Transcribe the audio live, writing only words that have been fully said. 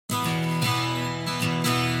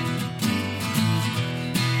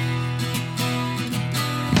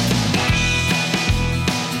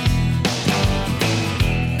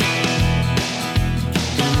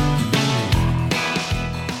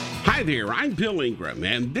Bill Ingram,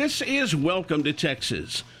 and this is Welcome to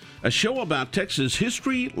Texas, a show about Texas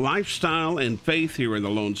history, lifestyle, and faith here in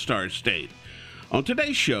the Lone Star State. On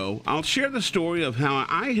today's show, I'll share the story of how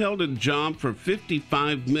I held a job for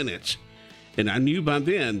 55 minutes, and I knew by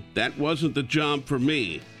then that wasn't the job for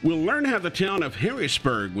me. We'll learn how the town of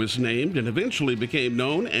Harrisburg was named and eventually became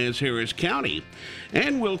known as Harris County.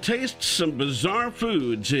 And we'll taste some bizarre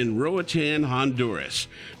foods in Roatan, Honduras.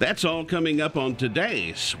 That's all coming up on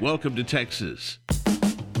today's Welcome to Texas.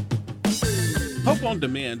 Hope on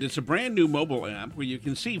Demand is a brand new mobile app where you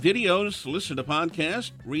can see videos, listen to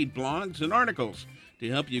podcasts, read blogs, and articles to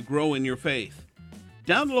help you grow in your faith.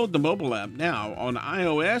 Download the mobile app now on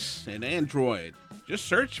iOS and Android. Just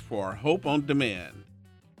search for Hope on Demand.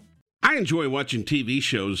 I enjoy watching TV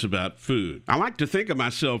shows about food. I like to think of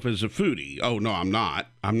myself as a foodie. Oh, no, I'm not.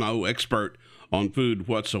 I'm no expert on food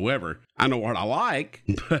whatsoever. I know what I like,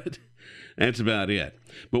 but that's about it.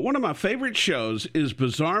 But one of my favorite shows is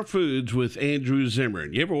Bizarre Foods with Andrew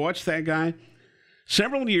Zimmern. You ever watch that guy?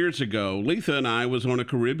 Several years ago, Letha and I was on a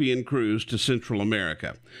Caribbean cruise to Central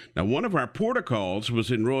America. Now, one of our protocols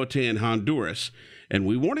was in Roatan, Honduras, and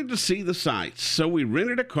we wanted to see the sights, so we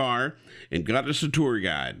rented a car and got us a tour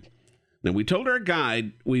guide. Now, we told our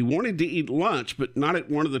guide we wanted to eat lunch, but not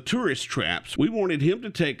at one of the tourist traps. We wanted him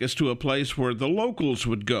to take us to a place where the locals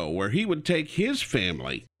would go, where he would take his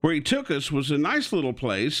family. Where he took us was a nice little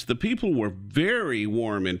place. The people were very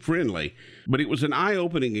warm and friendly, but it was an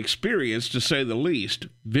eye-opening experience, to say the least.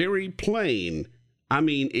 Very plain. I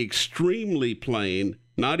mean, extremely plain,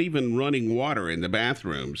 not even running water in the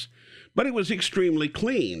bathrooms. But it was extremely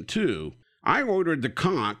clean, too. I ordered the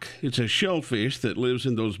conch. It's a shellfish that lives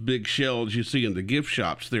in those big shells you see in the gift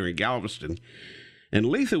shops there in Galveston. And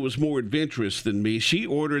Letha was more adventurous than me. She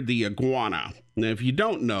ordered the iguana. Now, if you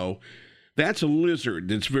don't know, that's a lizard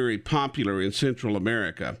that's very popular in Central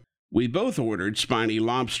America. We both ordered spiny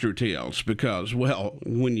lobster tails because, well,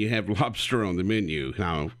 when you have lobster on the menu,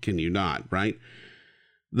 how can you not, right?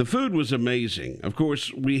 The food was amazing. Of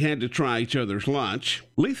course, we had to try each other's lunch.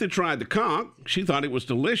 Letha tried the conch. She thought it was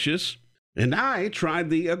delicious. And I tried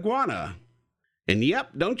the iguana. And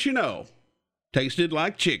yep, don't you know, tasted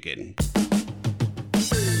like chicken.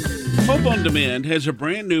 Hope on Demand has a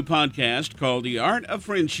brand new podcast called The Art of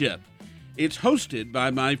Friendship. It's hosted by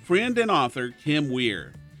my friend and author, Kim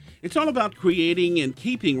Weir. It's all about creating and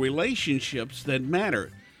keeping relationships that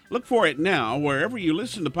matter. Look for it now wherever you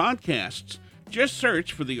listen to podcasts. Just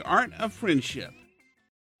search for The Art of Friendship.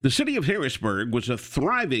 The city of Harrisburg was a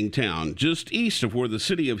thriving town just east of where the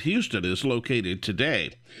city of Houston is located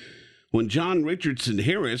today. When John Richardson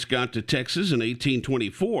Harris got to Texas in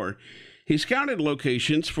 1824, he scouted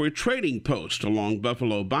locations for a trading post along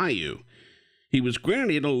Buffalo Bayou. He was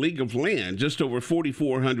granted a league of land, just over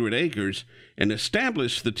 4,400 acres, and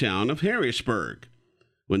established the town of Harrisburg.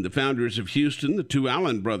 When the founders of Houston, the two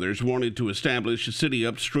Allen brothers, wanted to establish a city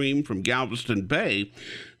upstream from Galveston Bay,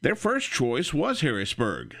 their first choice was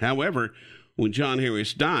Harrisburg. However, when John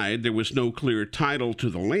Harris died, there was no clear title to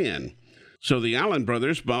the land. So the Allen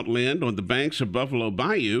brothers bought land on the banks of Buffalo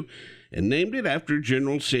Bayou and named it after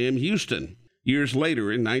General Sam Houston. Years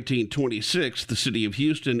later, in 1926, the city of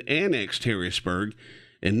Houston annexed Harrisburg,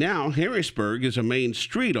 and now Harrisburg is a main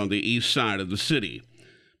street on the east side of the city.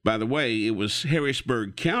 By the way, it was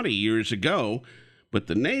Harrisburg County years ago, but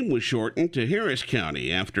the name was shortened to Harris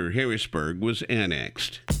County after Harrisburg was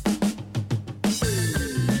annexed.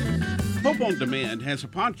 Hope on Demand has a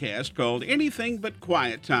podcast called Anything But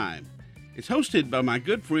Quiet Time. It's hosted by my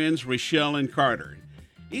good friends Rochelle and Carter.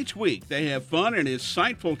 Each week, they have fun and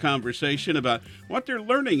insightful conversation about what they're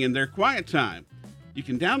learning in their quiet time. You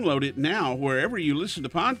can download it now wherever you listen to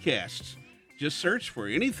podcasts. Just search for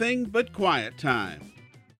Anything But Quiet Time.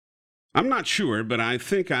 I'm not sure, but I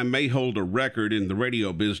think I may hold a record in the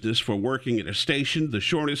radio business for working at a station the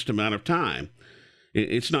shortest amount of time.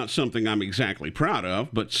 It's not something I'm exactly proud of,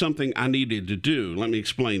 but something I needed to do. Let me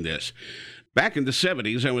explain this. Back in the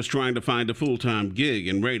 70s, I was trying to find a full-time gig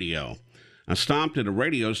in radio. I stopped at a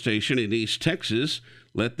radio station in East Texas,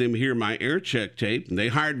 let them hear my air check tape, and they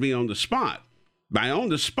hired me on the spot. By on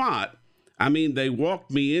the spot, I mean they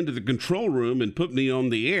walked me into the control room and put me on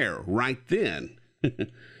the air right then.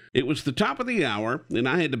 It was the top of the hour, and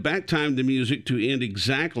I had to back time the music to end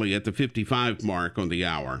exactly at the 55 mark on the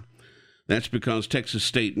hour. That's because Texas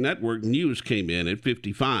State Network News came in at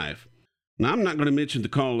 55. Now, I'm not going to mention the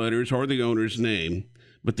call letters or the owner's name,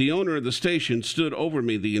 but the owner of the station stood over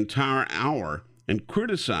me the entire hour and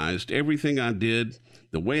criticized everything I did,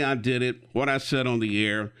 the way I did it, what I said on the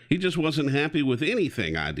air. He just wasn't happy with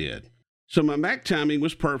anything I did. So my back timing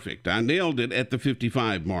was perfect. I nailed it at the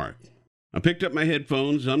 55 mark. I picked up my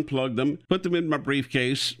headphones, unplugged them, put them in my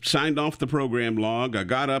briefcase, signed off the program log. I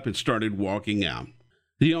got up and started walking out.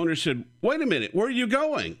 The owner said, "Wait a minute, where are you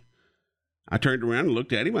going?" I turned around and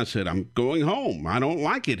looked at him. I said, "I'm going home. I don't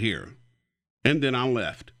like it here." And then I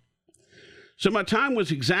left. So my time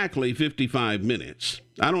was exactly 55 minutes.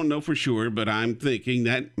 I don't know for sure, but I'm thinking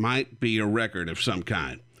that might be a record of some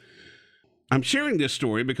kind. I'm sharing this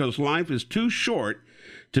story because life is too short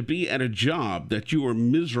to be at a job that you are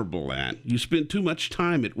miserable at. You spend too much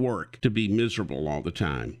time at work to be miserable all the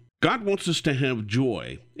time. God wants us to have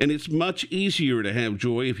joy, and it's much easier to have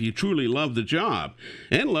joy if you truly love the job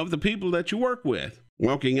and love the people that you work with.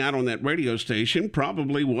 Walking out on that radio station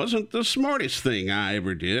probably wasn't the smartest thing I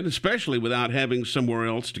ever did, especially without having somewhere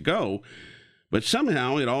else to go, but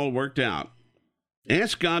somehow it all worked out.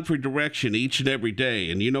 Ask God for direction each and every day,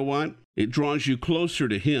 and you know what? It draws you closer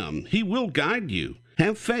to Him. He will guide you.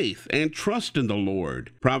 Have faith and trust in the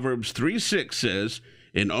Lord. Proverbs 3:6 says,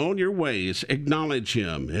 "In all your ways acknowledge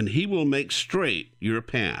Him, and He will make straight your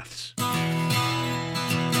paths."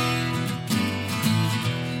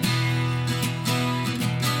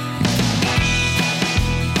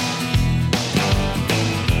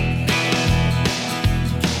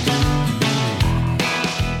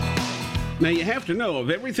 Now, you have to know, if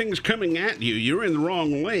everything's coming at you, you're in the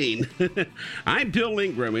wrong lane. I'm Bill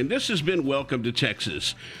Ingram, and this has been Welcome to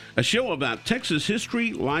Texas, a show about Texas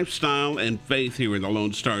history, lifestyle, and faith here in the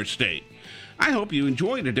Lone Star State. I hope you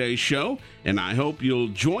enjoyed today's show, and I hope you'll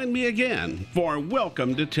join me again for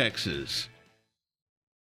Welcome to Texas.